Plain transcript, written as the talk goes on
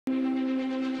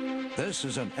This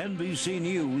is an NBC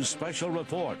News special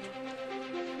report.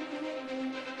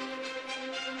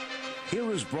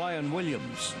 Here is Brian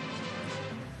Williams.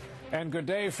 And good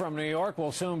day from New York.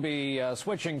 We'll soon be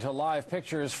switching to live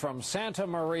pictures from Santa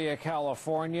Maria,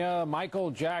 California. Michael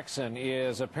Jackson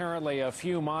is apparently a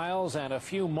few miles and a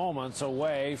few moments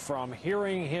away from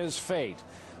hearing his fate.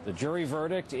 The jury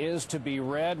verdict is to be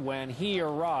read when he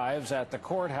arrives at the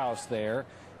courthouse there.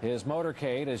 His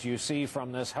motorcade, as you see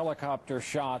from this helicopter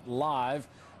shot live,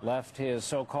 left his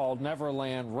so-called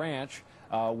Neverland Ranch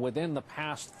within the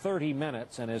past 30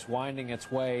 minutes and is winding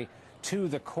its way to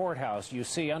the courthouse. You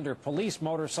see, under police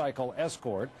motorcycle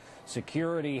escort,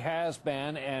 security has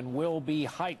been and will be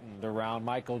heightened around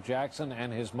Michael Jackson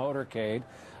and his motorcade,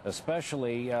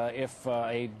 especially if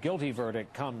a guilty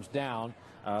verdict comes down.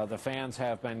 The fans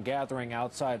have been gathering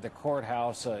outside the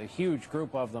courthouse. A huge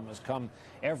group of them has come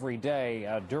every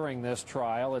day during this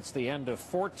trial. It's the end of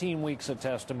 14 weeks of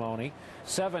testimony,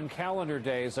 7 calendar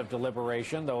days of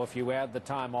deliberation, though if you add the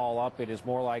time all up, it is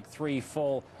more like 3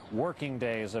 full working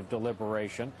days of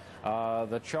deliberation.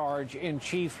 The charge in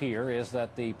chief here is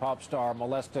that the pop star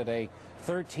molested a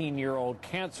 13-year-old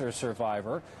cancer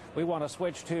survivor. We want to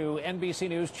switch to NBC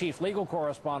News chief legal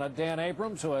correspondent Dan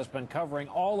Abrams, who has been covering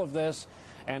all of this.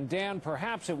 And Dan,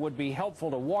 perhaps it would be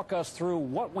helpful to walk us through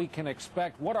what we can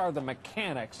expect. What are the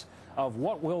mechanics of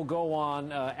what will go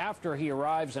on after he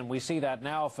arrives, and we see that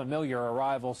now familiar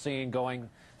arrival scene going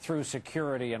through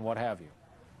security and what have you?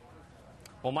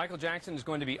 Well, Michael Jackson is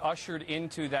going to be ushered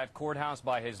into that courthouse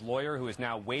by his lawyer, who is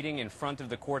now waiting in front of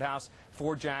the courthouse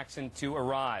for Jackson to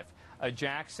arrive.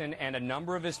 Jackson and a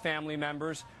number of his family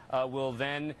members will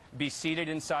then be seated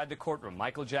inside the courtroom.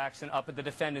 Michael Jackson up at the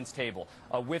defendant's table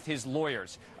with his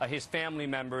lawyers, his family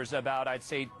members about, I'd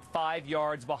say, 5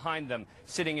 yards behind them,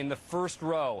 sitting in the first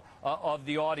row of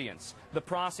the audience. The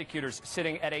prosecutors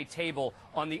sitting at a table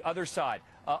on the other side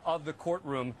of the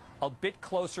courtroom, a bit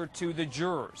closer to the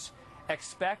jurors.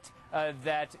 Expect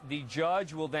that the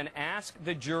judge will then ask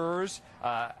the jurors,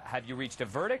 have you reached a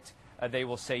verdict? They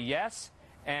will say yes.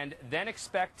 And then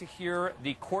expect to hear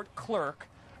the court clerk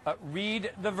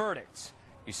read the verdicts.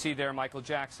 You see there Michael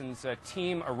Jackson's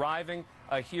team arriving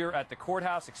here at the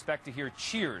courthouse. Expect to hear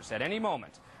cheers at any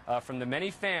moment from the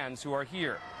many fans who are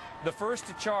here. The first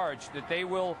charge that they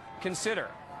will consider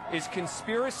is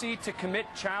conspiracy to commit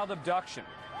child abduction.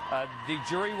 The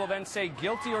jury will then say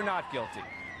guilty or not guilty.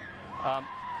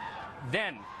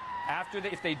 Then,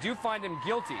 if they do find him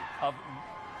guilty of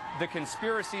the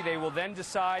conspiracy, they will then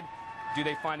decide, do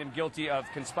they find him guilty of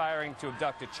conspiring to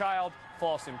abduct a child,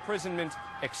 false imprisonment,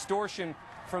 extortion?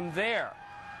 From there,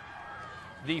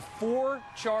 the 4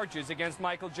 charges against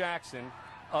Michael Jackson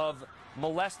of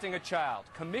molesting a child,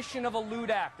 commission of a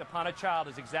lewd act upon a child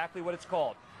is exactly what it's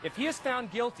called. If he is found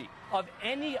guilty of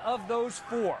any of those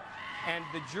 4, and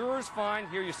the jurors find,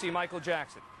 here you see Michael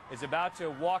Jackson is about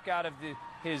to walk out of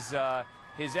his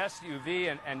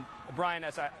SUV, and Brian,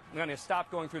 I'm going to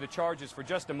stop going through the charges for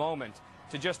just a moment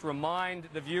to just remind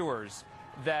the viewers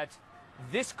that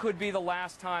this could be the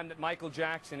last time that Michael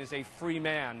Jackson is a free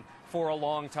man for a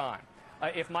long time.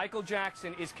 If Michael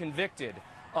Jackson is convicted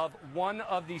of one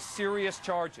of the serious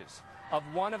charges, of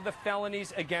one of the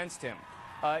felonies against him,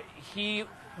 he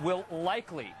will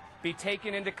likely be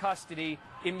taken into custody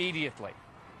immediately.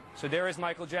 So there is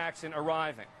Michael Jackson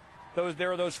arriving.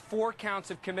 There are those 4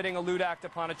 counts of committing a lewd act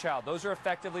upon a child. Those are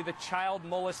effectively the child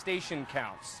molestation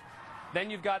counts. Then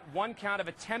you've got 1 count of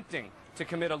attempting to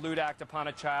commit a lewd act upon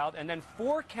a child, and then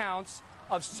 4 counts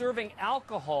of serving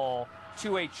alcohol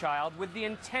to a child with the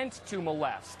intent to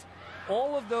molest.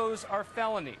 All of those are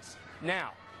felonies.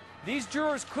 Now, these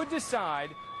jurors could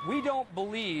decide, we don't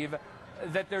believe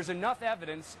that there's enough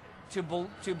evidence to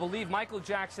believe Michael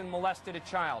Jackson molested a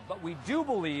child, but we do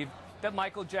believe that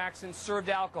Michael Jackson served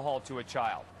alcohol to a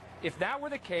child. If that were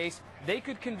the case, they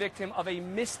could convict him of a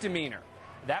misdemeanor.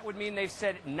 That would mean they've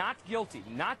said not guilty,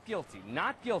 not guilty,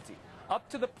 not guilty, up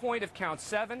to the point of count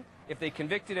 7. If they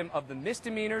convicted him of the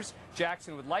misdemeanors,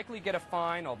 Jackson would likely get a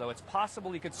fine, although it's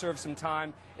possible he could serve some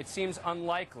time. It seems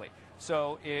unlikely.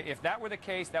 So if that were the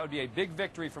case, that would be a big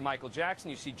victory for Michael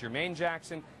Jackson. You see Jermaine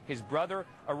Jackson, his brother,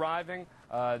 arriving.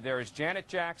 There is Janet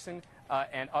Jackson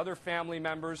and other family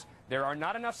members. There are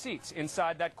not enough seats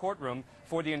inside that courtroom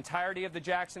for the entirety of the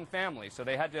Jackson family, so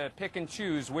they had to pick and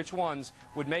choose which ones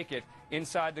would make it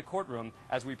inside the courtroom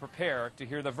as we prepare to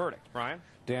hear the verdict. Brian?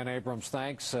 Dan Abrams,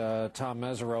 thanks. Tom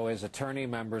Mesereau, his attorney.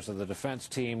 Members of the defense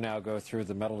team now go through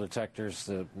the metal detectors,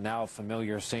 the now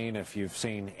familiar scene. If you've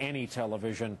seen any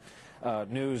television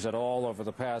news at all over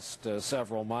the past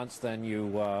several months, then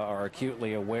you are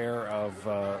acutely aware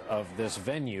of this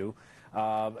venue.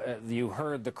 You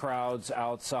heard the crowds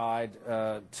outside.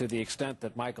 To the extent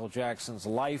that Michael Jackson's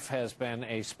life has been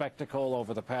a spectacle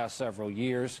over the past several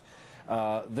years,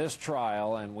 this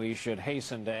trial, and we should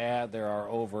hasten to add, there are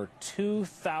over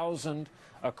 2,000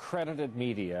 accredited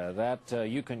media. That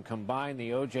you can combine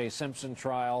the O.J. Simpson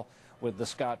trial with the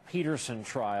Scott Peterson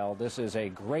trial. This is a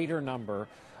greater number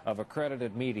of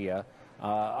accredited media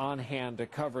on hand to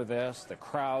cover this, the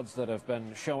crowds that have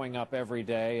been showing up every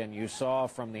day. And you saw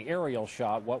from the aerial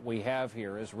shot what we have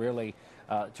here is really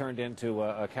turned into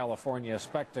a California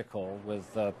spectacle,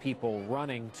 with people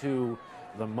running to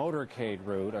the motorcade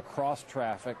route across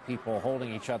traffic, people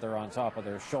holding each other on top of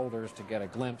their shoulders to get a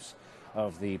glimpse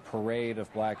of the parade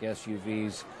of black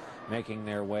SUVs making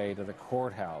their way to the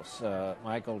courthouse.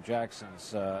 Michael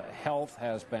Jackson's health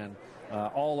has been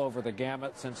all over the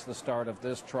gamut since the start of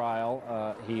this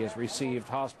trial. He has received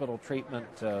hospital treatment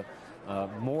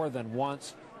more than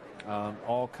once.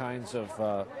 All kinds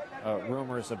of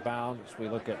rumors abound as we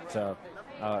look at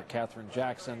Katherine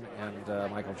Jackson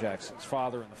and Michael Jackson's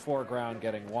father in the foreground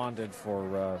getting wanded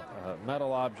for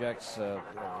metal objects,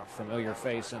 familiar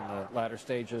face in the latter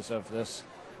stages of this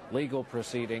legal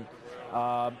proceeding.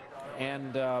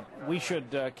 And we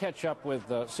should catch up with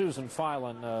Susan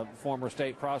Filan, former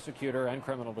state prosecutor and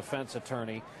criminal defense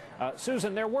attorney.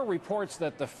 Susan, there were reports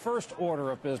that the first order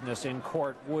of business in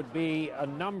court would be a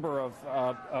number of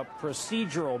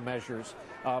procedural measures,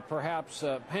 perhaps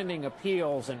pending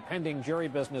appeals and pending jury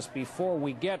business before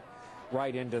we get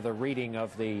right into the reading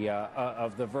of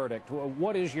the verdict.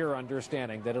 What is your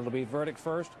understanding, that it'll be verdict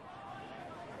first?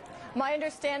 My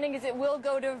understanding is it will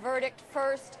go to verdict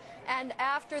first, and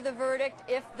after the verdict,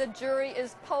 if the jury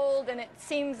is polled and it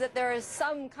seems that there is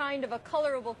some kind of a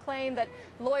colorable claim that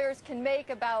lawyers can make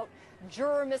about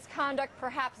juror misconduct,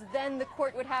 perhaps then the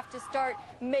court would have to start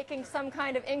making some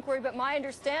kind of inquiry. But my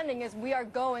understanding is we are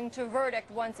going to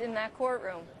verdict once in that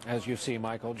courtroom. As you see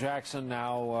Michael Jackson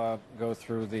now go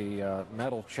through the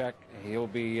metal check, he'll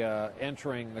be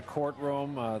entering the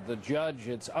courtroom. The judge,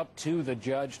 it's up to the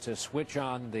judge to switch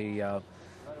on the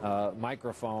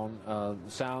microphone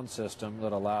sound system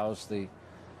that allows the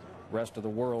rest of the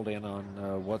world in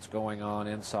on what's going on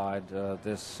inside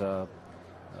this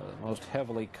most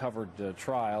heavily covered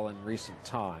trial in recent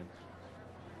time.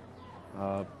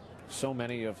 So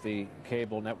many of the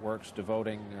cable networks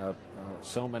devoting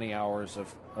so many hours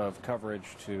of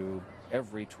coverage to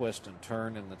every twist and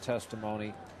turn in the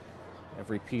testimony,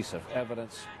 every piece of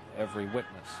evidence, every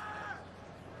witness.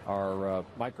 Our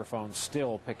microphones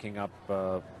still picking up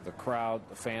the crowd,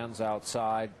 the fans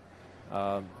outside,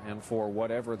 and for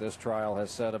whatever this trial has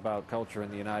said about culture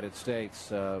in the United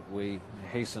States, we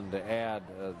hasten to add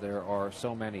there are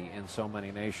so many in so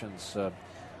many nations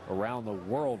around the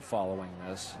world following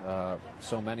this,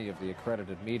 so many of the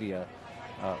accredited media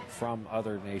from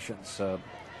other nations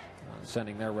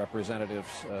sending their representatives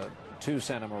to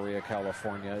Santa Maria,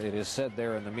 California. It is said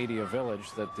there in the media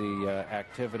village that the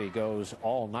activity goes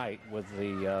all night with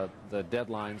the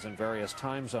deadlines in various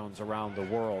time zones around the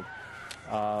world.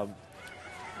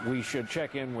 We should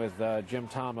check in with Jim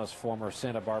Thomas, former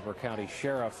Santa Barbara County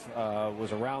Sheriff,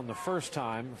 was around the first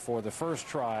time for the first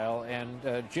trial. And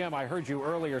Jim, I heard you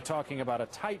earlier talking about a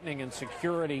tightening in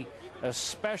security,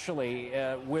 especially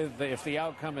if the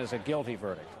outcome is a guilty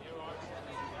verdict.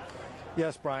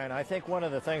 Yes, Brian. I think one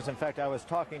of the things, in fact, I was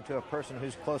talking to a person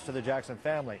who's close to the Jackson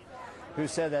family, who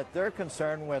said that their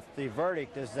concern with the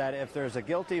verdict is that if there's a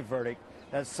guilty verdict,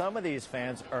 that some of these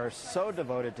fans are so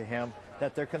devoted to him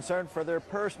that they're concerned for their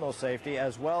personal safety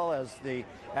as well as the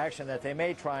action that they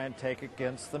may try and take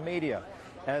against the media.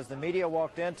 As the media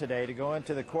walked in today to go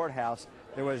into the courthouse,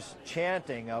 there was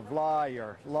chanting of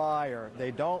liar, liar.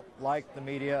 They don't like the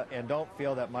media and don't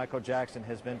feel that Michael Jackson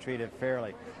has been treated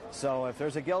fairly. So if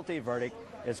there's a guilty verdict,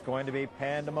 it's going to be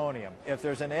pandemonium. If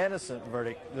there's an innocent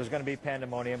verdict, there's going to be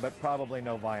pandemonium, but probably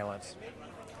no violence.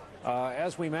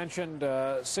 As we mentioned,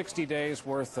 60 days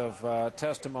worth of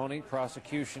testimony.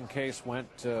 Prosecution case went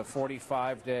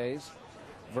 45 days.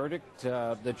 Verdict,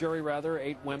 the jury rather,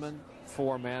 8 women,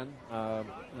 4 men.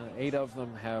 8 of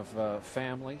them have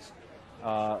families,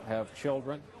 have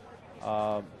children.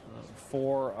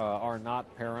 4 are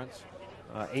not parents.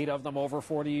 8 of them over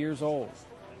 40 years old.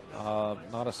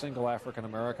 Not a single African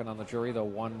American on the jury, though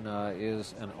one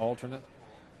is an alternate.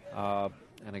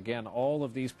 And again, all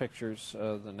of these pictures,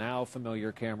 the now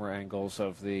familiar camera angles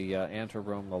of the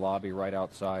anteroom, the lobby right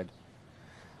outside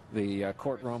the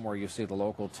courtroom, where you see the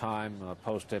local time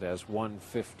posted as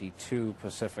 1:52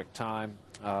 Pacific time.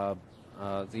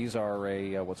 These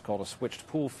are what's called a switched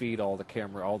pool feed. All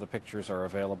the pictures are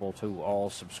available to all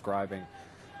subscribing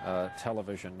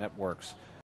television networks.